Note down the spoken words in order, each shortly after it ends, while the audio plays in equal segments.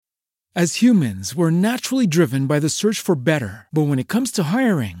As humans, we're naturally driven by the search for better. But when it comes to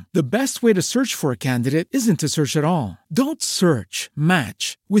hiring, the best way to search for a candidate isn't to search at all. Don't search,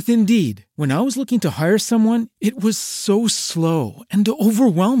 match with Indeed. When I was looking to hire someone, it was so slow and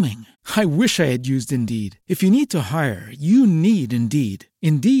overwhelming. I wish I had used Indeed. If you need to hire, you need Indeed.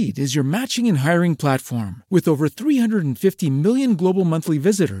 Indeed is your matching and hiring platform with over 350 million global monthly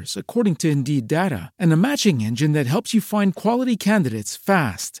visitors, according to Indeed data, and a matching engine that helps you find quality candidates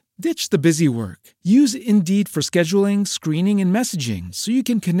fast. Ditch the busy work. Use Indeed for scheduling, screening, and messaging so you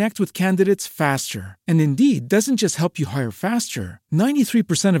can connect with candidates faster. And Indeed doesn't just help you hire faster.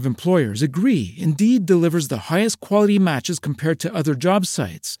 93% of employers agree Indeed delivers the highest quality matches compared to other job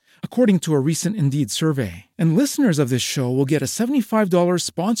sites, according to a recent Indeed survey. And listeners of this show will get a $75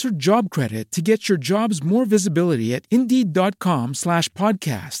 sponsored job credit to get your jobs more visibility at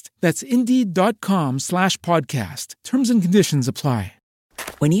Indeed.com/podcast. That's Indeed.com/podcast. Terms and conditions apply.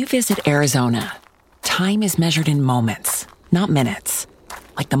 When you visit Arizona, time is measured in moments, not minutes.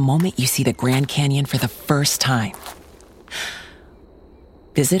 Like the moment you see the Grand Canyon for the first time.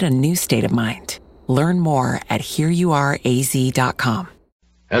 Visit a new state of mind. Learn more at hereyouareaz.com.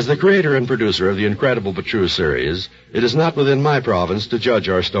 As the creator and producer of the Incredible But True series, it is not within my province to judge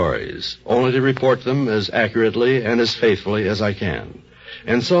our stories, only to report them as accurately and as faithfully as I can.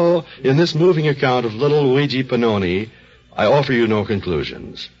 And so, in this moving account of little Luigi Pannoni, I offer you no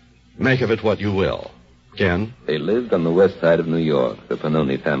conclusions. Make of it what you will. Ken? They lived on the west side of New York, the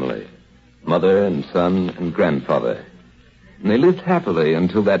Pannoni family. Mother and son and grandfather. And they lived happily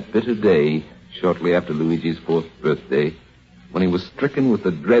until that bitter day, shortly after Luigi's 4th birthday, when he was stricken with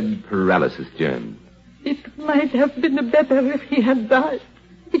the dread paralysis germ. It might have been better if he had died.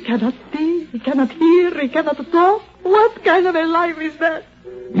 He cannot see, he cannot hear, he cannot talk. What kind of a life is that?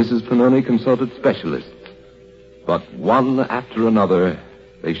 Mrs. Pannoni consulted specialists. But one after another,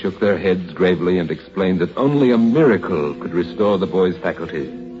 they shook their heads gravely and explained that only a miracle could restore the boy's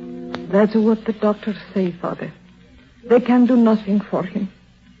faculties. That's what the doctors say, Father. They can do nothing for him.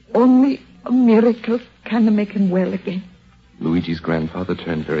 Only a miracle can make him well again. Luigi's grandfather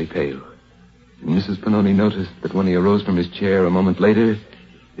turned very pale. And Mrs. Pannoni noticed that when he arose from his chair a moment later,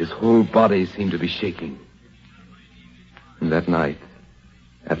 his whole body seemed to be shaking. And that night,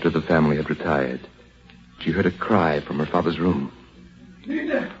 after the family had retired, she heard a cry from her father's room.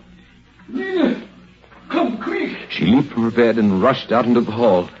 Nina! Nina! Come quick! She leaped from her bed and rushed out into the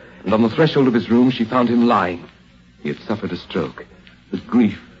hall. And on the threshold of his room, she found him lying. He had suffered a stroke. The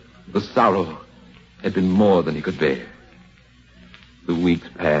grief, the sorrow, had been more than he could bear. The weeks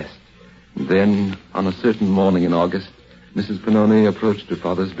passed. And then, on a certain morning in August, Mrs. Pannoni approached her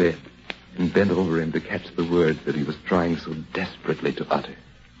father's bed and bent over him to catch the words that he was trying so desperately to utter.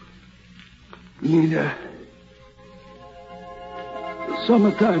 Nina,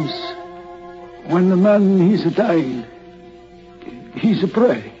 sometimes when the man he's dying, he's a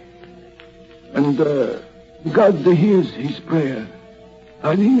pray. And God hears his prayer.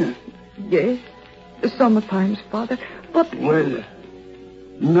 Nina? Yes, sometimes, Father, but... Well,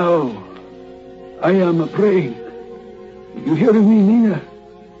 now I am praying. You hear me, Nina?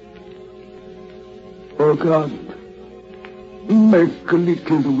 Oh, God, make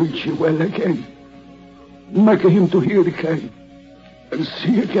little Luigi well again. Make him to hear again, and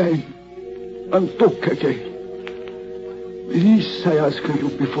see again, and talk again. This I ask you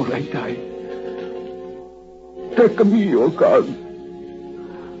before I die. Take me, oh God,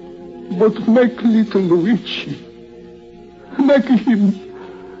 but make little Luigi. Make him...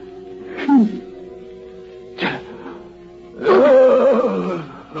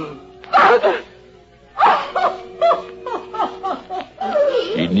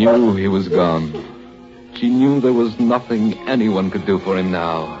 She knew he was gone. She knew there was nothing anyone could do for him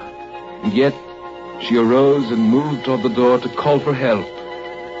now. And yet, she arose and moved toward the door to call for help.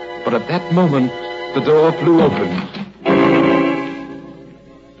 But at that moment, the door flew open.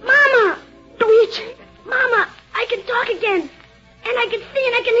 Mama! Luigi! Mama! I can talk again. And I can see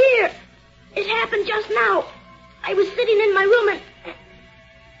and I can hear. It happened just now. I was sitting in my room and...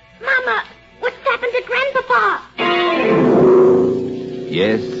 Mama! What's happened to Grandpapa?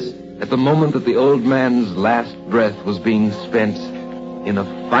 Yes, at the moment that the old man's last breath was being spent in a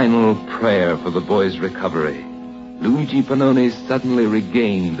final prayer for the boy's recovery, Luigi Pannoni suddenly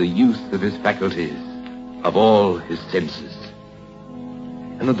regained the use of his faculties, of all his senses.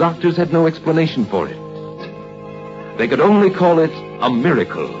 And the doctors had no explanation for it. They could only call it a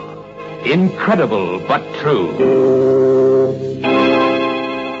miracle. Incredible, but true.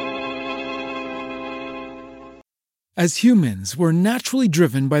 As humans, we're naturally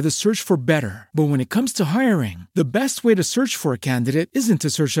driven by the search for better. But when it comes to hiring, the best way to search for a candidate isn't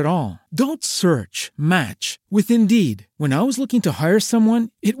to search at all. Don't search, match with Indeed. When I was looking to hire someone,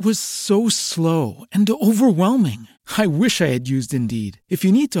 it was so slow and overwhelming. I wish I had used Indeed. If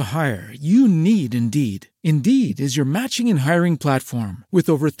you need to hire, you need Indeed. Indeed is your matching and hiring platform with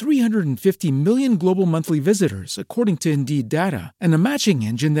over 350 million global monthly visitors, according to Indeed data, and a matching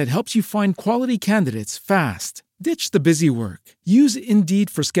engine that helps you find quality candidates fast. Ditch the busy work. Use Indeed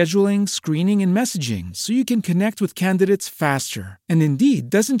for scheduling, screening, and messaging so you can connect with candidates faster. And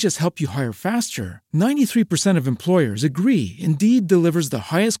Indeed doesn't just help you hire faster. 93% of employers agree Indeed delivers the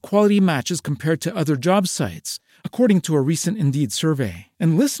highest quality matches compared to other job sites, according to a recent Indeed survey.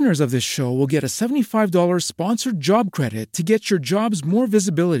 And listeners of this show will get a $75 sponsored job credit to get your jobs more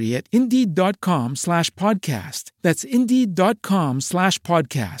visibility at Indeed.com/podcast. That's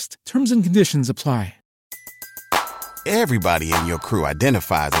Indeed.com/podcast. Terms and conditions apply. Everybody in your crew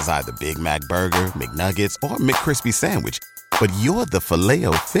identifies as either Big Mac Burger, McNuggets, or McCrispy Sandwich. But you're the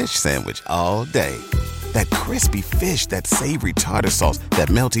Filet-O-Fish Sandwich all day. That crispy fish, that savory tartar sauce, that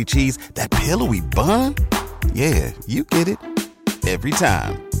melty cheese, that pillowy bun. Yeah, you get it. Every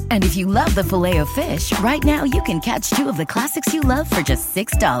time. And if you love the Filet-O-Fish, right now you can catch two of the classics you love for just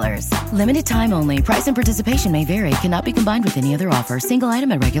 $6. Limited time only. Price and participation may vary. Cannot be combined with any other offer. Single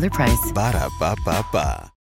item at regular price. Ba-da-ba-ba-ba.